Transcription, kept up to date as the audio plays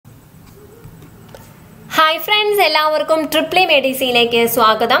Hi friends, എല്ലാവർക്കും ട്രിപ്ലി മെഡിസിയിലേക്ക്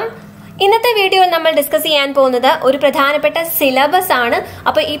സ്വാഗതം. ഇന്നത്തെ വീഡിയോയിൽ നമ്മൾ ഡിസ്കസ് ചെയ്യാൻ പോകുന്നത് ഒരു പ്രധാനപ്പെട്ട സിലബസ് ആണ്.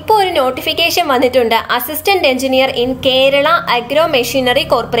 അപ്പോൾ ഇപ്പോൾ ഒരു നോട്ടിഫിക്കേഷൻ വന്നിട്ടുണ്ട് assistant engineer in Kerala agro machinery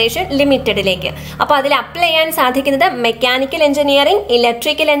corporation ലിമിറ്റഡിലേക്ക്. അപ്പോൾ അതിൽ അപ്ലൈ ചെയ്യാൻ സാധിക്കുന്നത് mechanical engineering,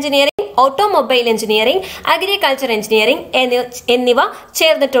 electrical engineering, automobile engineering, agriculture engineering എന്നിവ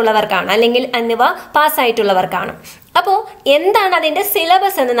ചേർന്നിട്ടുള്ളവർക്കാണ്, അല്ലെങ്കിൽ എന്നിവ പാസ്സായിട്ടുള്ളവർക്കാണ്. അപ്പോൾ എന്താണ് അതിന്റെ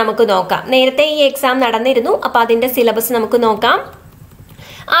സിലബസ് എന്ന് നമുക്ക് നോക്കാം. നേരത്തെ ഈ എക്സാം നടന്നിരുന്നു, അപ്പൊ അതിന്റെ സിലബസ് നമുക്ക് നോക്കാം.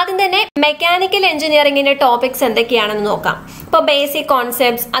 ആദ്യം തന്നെ മെക്കാനിക്കൽ എഞ്ചിനീയറിംഗിന്റെ ടോപ്പിക്സ് എന്തൊക്കെയാണെന്ന് നോക്കാം. ഇപ്പോൾ ബേസിക്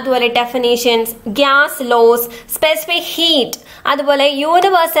കോൺസെപ്റ്റ്സ്, അതുപോലെ definitions, gas loss, specific heat, അതുപോലെ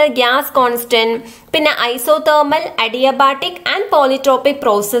യൂണിവേഴ്സൽ ഗ്യാസ് കോൺസ്റ്റന്റ്, പിന്നെ isothermal, adiabatic and polytropic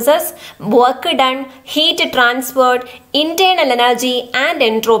processes, work done, heat transferred, internal energy and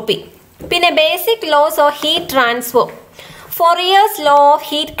entropy. പിന്നെ basic loss of heat transfer, ഫോറിയേഴ്സ് law of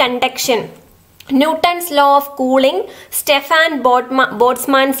heat conduction, Newton's law of cooling, Stefan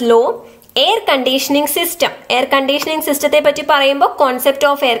ബോട്ട്സ്മാൻസ് law, air conditioning system. Air conditioning സിസ്റ്റത്തെ പറ്റി പറയുമ്പോൾ concept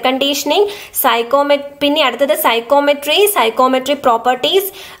of air conditioning, പിന്നെ അടുത്തത് psychometry properties,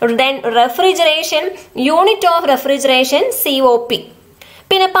 then refrigeration, unit of refrigeration, COP.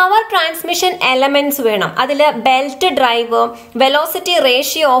 പിന്നെ power transmission elements വേണം. അതിൽ belt drive, velocity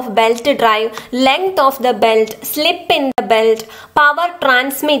ratio of belt drive, length of the belt, slip in the belt, power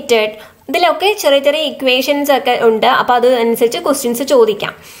transmitted, ഇതിലൊക്കെ ചെറിയ ചെറിയ equations ഒക്കെ ഉണ്ട്. അപ്പൊ അത് അനുസരിച്ച് ക്വസ്റ്റ്യൻസ്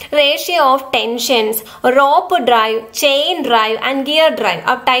ചോദിക്കാം. Ratio of tensions, rope drive, chain drive and gear drive.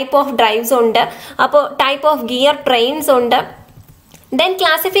 ആ ടൈപ്പ് ഓഫ് ഡ്രൈവ്സ് ഉണ്ട്. അപ്പോൾ ടൈപ്പ് ഓഫ് ഗിയർ ട്രെയിൻസ് ഉണ്ട്. Then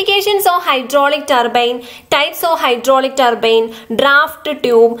classifications of hydraulic turbine, types of hydraulic turbine, draft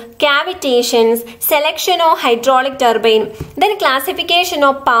tube, cavitations, selection of hydraulic turbine. Then classification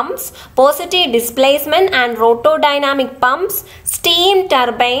of pumps, positive displacement and rotodynamic pumps, steam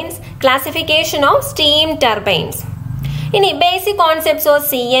turbines, classification of steam turbines. ഇനി basic concepts of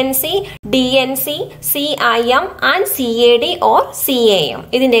CNC, DNC, CIM and CAD or CAM.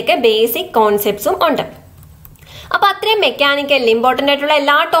 ഇതിന്റെയൊക്കെ basic കോൺസെപ്റ്റ്സും ഉണ്ട്. അപ്പൊ അത്രയും mechanical important ആയിട്ടുള്ള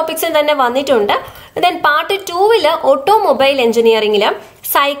എല്ലാ ടോപ്പിക്സും തന്നെ വന്നിട്ടുണ്ട്. Then part 2 automobile എഞ്ചിനീയറിംഗില്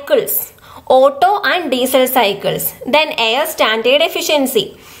cycles, auto and diesel cycles, then air standard efficiency,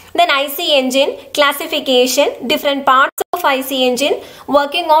 then IC engine classification, different parts of IC engine,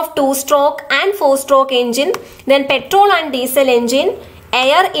 working of 2-stroke and 4-stroke engine, then petrol and diesel engine,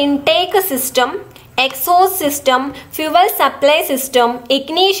 air intake system, exhaust system, fuel supply system,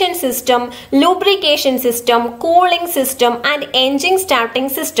 ignition system, lubrication system, cooling system and engine starting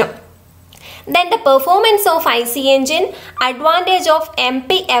system. Then the performance of IC engine, advantage of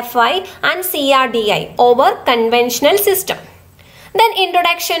MPFI and CRDI over conventional system. Then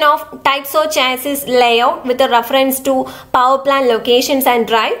introduction of types of chassis layout with a reference to power plant locations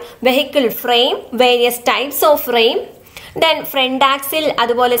and drive, vehicle frame, various types of frame, then front axle,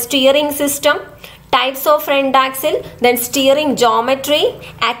 അതുപോലെ steering system, types of front axle, then steering geometry,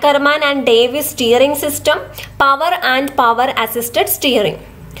 Ackerman and Davis steering system, power and power assisted steering.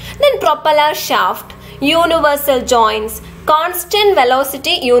 Then propeller shaft, universal joints, constant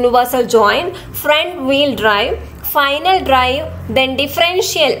velocity universal joint, front wheel drive, final drive, then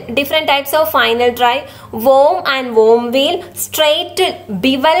differential, different types of final drive, worm and worm wheel, straight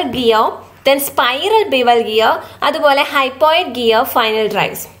bevel gear, then spiral bevel gear, അതുപോലെ hypoid gear final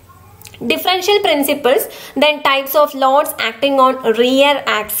drives. Differential principles, then types of loads acting on rear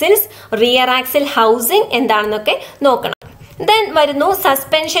axles, rear axle housing എന്താണെന്നൊക്കെ നോക്കണം. Then വരുന്നു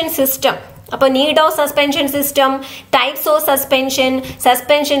suspension system. അപ്പോൾ need of suspension system, types of suspension,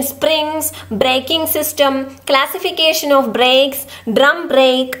 suspension springs, braking system, classification of breaks, drum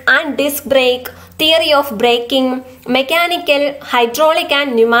break and disc brake, theory of breaking, mechanical, hydraulic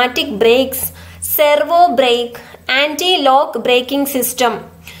and pneumatic breaks, servo break, anti lock braking system.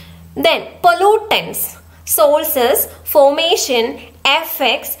 Then pollutants, sources, formation,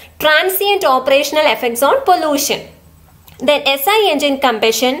 effects, transient operational effects on pollution. Then SI engine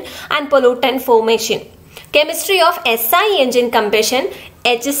combustion and pollutant formation. Chemistry of SI engine combustion,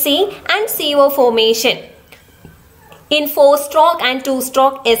 HC and CO formation in 4-stroke and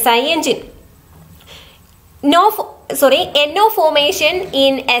 2-stroke SI engine. NO formation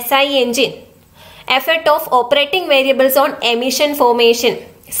in SI engine. Effect of operating variables on emission formation.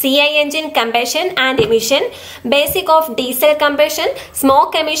 CI engine combustion and emission, basic of diesel combustion,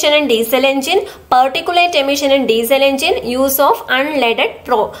 smoke emission in diesel engine, particulate emission in diesel engine, use of unleaded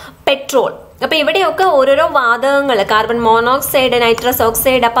petrol. അപ്പൊ ഇവിടെയൊക്കെ ഓരോരോ വാതകങ്ങൾ, carbon monoxide, nitrous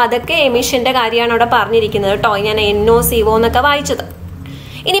oxide, അപ്പൊ അതൊക്കെ എമിഷന്റെ കാര്യമാണ് ഇവിടെ പറഞ്ഞിരിക്കുന്നത് കേട്ടോ. ഞാൻ NO CO എന്നൊക്കെ വായിച്ചത്.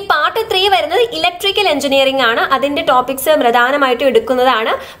 ഇനി പാർട്ട് 3 വരുന്നത് ഇലക്ട്രിക്കൽ എഞ്ചിനീയറിംഗ് ആണ്. അതിന്റെ ടോപ്പിക്സ് പ്രധാനമായിട്ടും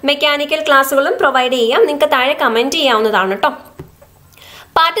എടുക്കുന്നതാണ്. മെക്കാനിക്കൽ ക്ലാസ്സുകളും പ്രൊവൈഡ് ചെയ്യാം. നിങ്ങൾക്ക് താഴെ കമന്റ് ചെയ്യാവുന്നതാണ് കേട്ടോ.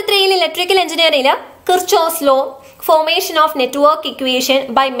 പാർട്ട് 3 ഇലക്ട്രിക്കൽ എഞ്ചിനീയറിംഗിൽ Kirchhoff's law, formation of network equation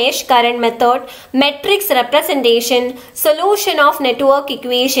by mesh current method, matrix representation, solution of network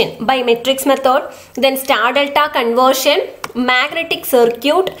equation by matrix method, then star delta conversion, magnetic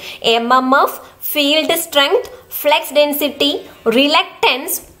circuit, MMF, field strength, flux density,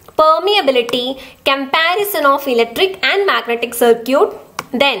 reluctance, permeability, comparison of electric and magnetic circuit,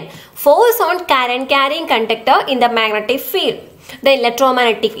 then force on current carrying conductor in the magnetic field. The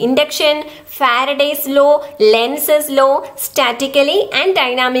electromagnetic induction, Faraday's law, Lenz's law, statically and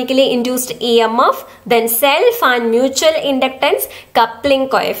dynamically induced EMF, then self and mutual inductance, coupling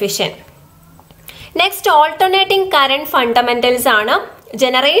coefficient. Next, alternating current fundamentals are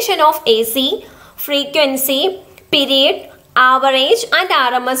generation of AC, frequency, period, average and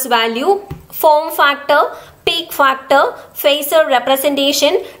RMS value, form factor, peak factor, phasor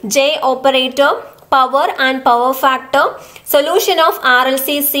representation, J operator, power and power factor, solution of RLC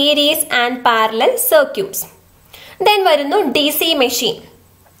series and parallel circuits. Then varunu DC machine,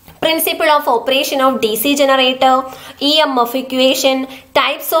 principle of operation of DC generator, EMF equation,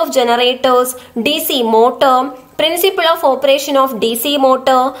 types of generators, DC motor, principle of operation of DC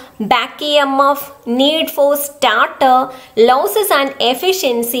motor, back EMF, need for starter, losses and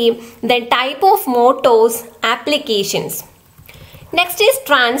efficiency, then type of motors, applications. Next is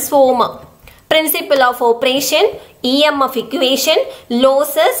transformer, principle of operation, EMF equation,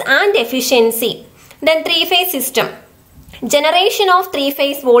 losses and efficiency. Then three-phase system, generation of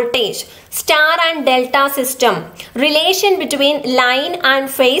three-phase voltage, star and delta system, relation between line and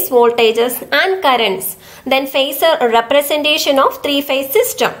phase voltages and currents, then phasor representation of three-phase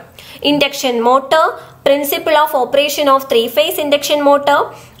system, induction motor, principle of operation of three-phase induction motor,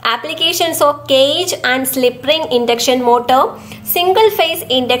 applications of cage and slip ring induction motor, single phase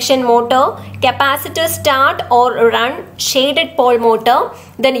induction motor, capacitor start or run shaded pole motor,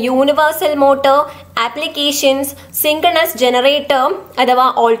 then universal motor, applications, synchronous generator अथवा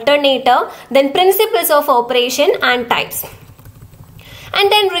alternator, then principles of operation and types. And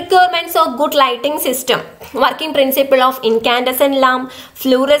then requirements of good lighting system, working principle of incandescent lamp,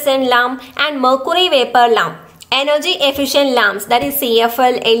 fluorescent lamp and mercury vapor lamp, energy efficient lamps, that is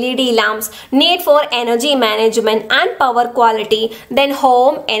CFL, LED lamps, need for energy management and power quality, then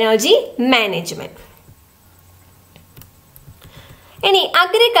home energy management. ഇനി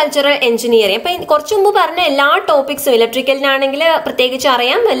agricultural engineering, അപ്പം കുറച്ചു മുമ്പ് പറഞ്ഞ എല്ലാ ടോപ്പിക്സും ഇലക്ട്രിക്കലിനാണെങ്കിൽ പ്രത്യേകിച്ച്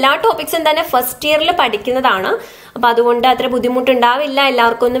അറിയാം, എല്ലാ ടോപ്പിക്സും തന്നെ ഫസ്റ്റ് ഇയറിൽ പഠിക്കുന്നതാണ്. അപ്പം അതുകൊണ്ട് അത്ര ബുദ്ധിമുട്ടുണ്ടാവില്ല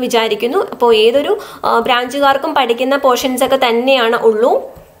എല്ലാവർക്കും എന്ന് വിചാരിക്കുന്നു. അപ്പോൾ ഏതൊരു ബ്രാഞ്ചുകാർക്കും പഠിക്കുന്ന പോർഷൻസ് ഒക്കെ തന്നെയാണ് ഉള്ളൂ.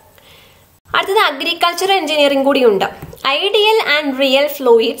 അടുത്തത് അഗ്രികൾച്ചറൽ എഞ്ചിനീയറിംഗ് കൂടിയുണ്ട്. Ideal and real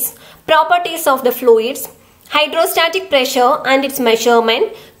fluids, properties of the fluids, hydrostatic pressure and it's measurement,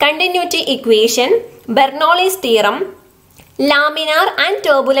 continuity equation, Bernoulli's theorem, laminar and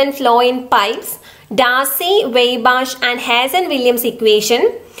turbulent flow in pipes, Darcy, Weierbache and Hazen-Williams equation,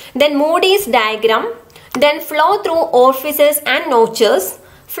 then Moody's diagram, then flow through orifices and notches,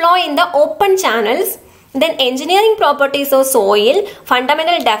 flow in the open channels, then engineering properties of soil,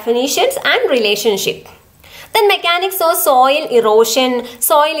 fundamental definitions and relationship. Then mechanics of soil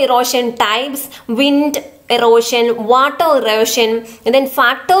erosion types, wind erosion, water erosion, and then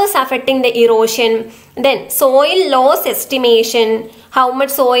factors affecting the erosion, then soil loss estimation, how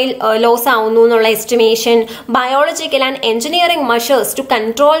much soil loss avunu ennulla estimation, biological and engineering measures to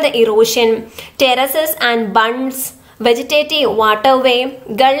control the erosion, terraces and bunds, vegetative waterway,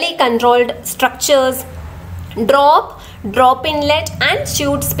 gully controlled structures, drop inlet and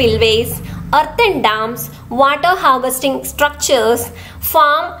chute spillways, earthen dams, water harvesting structures,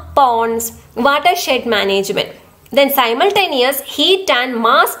 farm ponds, watershed management. Then simultaneous heat and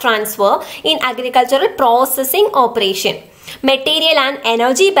mass transfer in agricultural processing operation, material and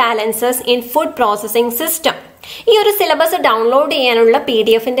energy balances in food processing system. ഈ ഒരു syllabus download ചെയ്യാനുള്ള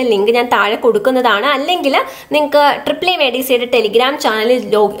PDF-ന്റെ link ഞാൻ താഴെ കൊടുക്കുന്നതാണ്. അല്ലെങ്കിൽ നിങ്ങൾക്ക് EEE Telegram ചാനലിൽ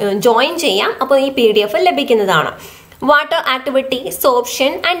join ചെയ്യാം. അപ്പോൾ ഈ PDF ലഭിക്കുന്നതാണ്. Water activity,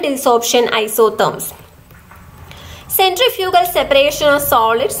 sorption and desorption isotherms, centrifugal separation of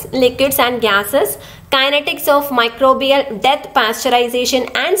solids, liquids and gases, kinetics of microbial death, pasteurization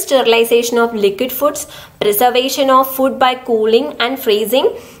and sterilization of liquid foods, preservation of food by cooling and freezing,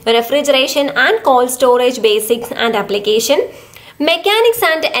 refrigeration and cold storage basics and application, mechanics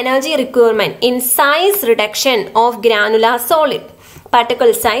and energy requirement in size reduction of granular solid,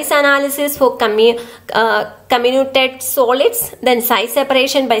 particle size analysis for comminuted solids, then size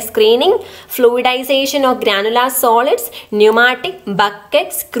separation by screening, fluidization of granular solids, pneumatic, bucket,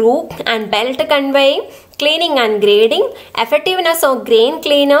 screw and belt conveying, cleaning and grading, effectiveness of grain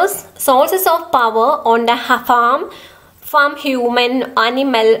cleaners, sources of power on the farm, human,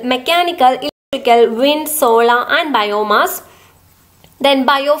 animal, mechanical, electrical, wind, solar and biomass. Then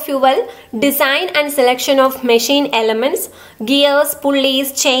biofuel, design and selection of machine elements, gears, pulleys,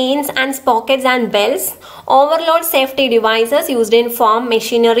 chains and sprockets and belts, overload safety devices used in farm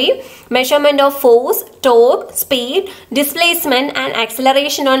machinery, measurement of force, torque, speed, displacement and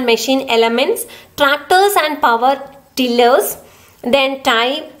acceleration on machine elements, tractors and power tillers, then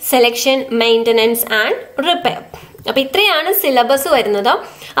type, selection, maintenance and repair. അപ്പോൾ ഇത്രയാണ് syllabus വരുന്നത്.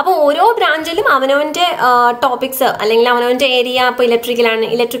 അപ്പോൾ ഓരോ ബ്രാഞ്ചിലും അവനവൻ്റെ topics അല്ലെങ്കിൽ അവനവൻ്റെ area, ഇപ്പോൾ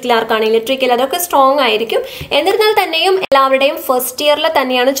ഇലക്ട്രിക്കലാർക്കാണ് electrical, അതൊക്കെ സ്ട്രോങ് ആയിരിക്കും. എന്നിരുന്നാൽ തന്നെയും എല്ലാവരുടെയും ഫസ്റ്റ് ഇയറിൽ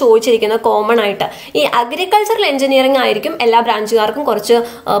തന്നെയാണ് ചോദിച്ചിരിക്കുന്നത് കോമൺ ആയിട്ട്. ഈ അഗ്രികൾച്ചറൽ എഞ്ചിനീയറിംഗ് ആയിരിക്കും എല്ലാ ബ്രാഞ്ചുകാർക്കും കുറച്ച്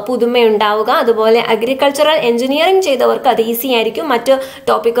പുതുമയുണ്ടാവുക. അതുപോലെ അഗ്രികൾച്ചറൽ എഞ്ചിനീയറിംഗ് ചെയ്തവർക്ക് അത് ഈസി ആയിരിക്കും. മറ്റ്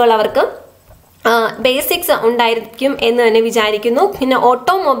ടോപ്പിക്കുകൾ അവർക്ക് ബേസിക്സ് ഉണ്ടായിരിക്കും എന്ന് തന്നെ വിചാരിക്കുന്നു. പിന്നെ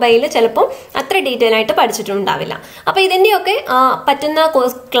ഓട്ടോമൊബൈൽ ചിലപ്പോൾ അത്ര ഡീറ്റെയിൽ ആയിട്ട് പഠിച്ചിട്ടുണ്ടാവില്ല. അപ്പോൾ ഇതിൻ്റെയൊക്കെ പറ്റുന്ന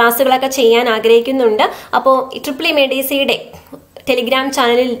ക്ലാസ്സുകളൊക്കെ ചെയ്യാൻ ആഗ്രഹിക്കുന്നുണ്ട്. അപ്പോൾ EEE ടെലിഗ്രാം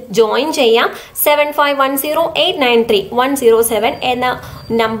ചാനലിൽ ജോയിൻ ചെയ്യാം. 7510893107 എന്ന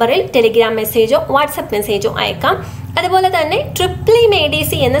നമ്പറിൽ ടെലിഗ്രാം മെസ്സേജോ വാട്സപ്പ് മെസ്സേജോ അയക്കാം. അതുപോലെ തന്നെ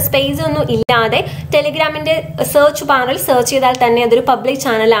EEE എന്ന സ്പേസ് ഒന്നും ഇല്ലാതെ ടെലിഗ്രാമിന്റെ സെർച്ച് ബാറിൽ സെർച്ച് ചെയ്താൽ തന്നെ അതൊരു പബ്ലിക്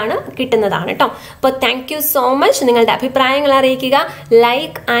ചാനലാണ്, കിട്ടുന്നതാണ് കേട്ടോ. അപ്പോൾ താങ്ക് യു സോ മച്ച്. നിങ്ങളുടെ അഭിപ്രായങ്ങൾ അറിയിക്കുക.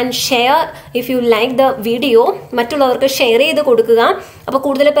 Like and share if you like the video. മറ്റുള്ളവർക്ക് ഷെയർ ചെയ്ത് കൊടുക്കുക. അപ്പോൾ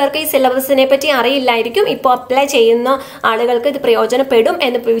കൂടുതൽ പേർക്ക് ഈ സിലബസിനെ പറ്റി അറിയില്ലായിരിക്കും. ഇപ്പോൾ അപ്ലൈ ചെയ്യുന്ന ആളുകൾക്ക് ഇത് പ്രയോജനപ്പെടും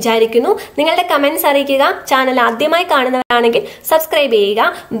എന്ന് വിചാരിക്കുന്നു. നിങ്ങളുടെ കമന്റ്സ് അറിയിക്കുക. ചാനൽ ആദ്യമായി കാണുന്നവരാണെങ്കിൽ സബ്സ്ക്രൈബ് ചെയ്യുക.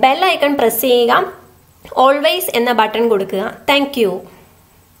 ബെൽ ഐക്കൺ പ്രസ് ചെയ്യുക. ഓൾവേസ് എന്ന ബട്ടൺ കൊടുക്കുക. Thank you.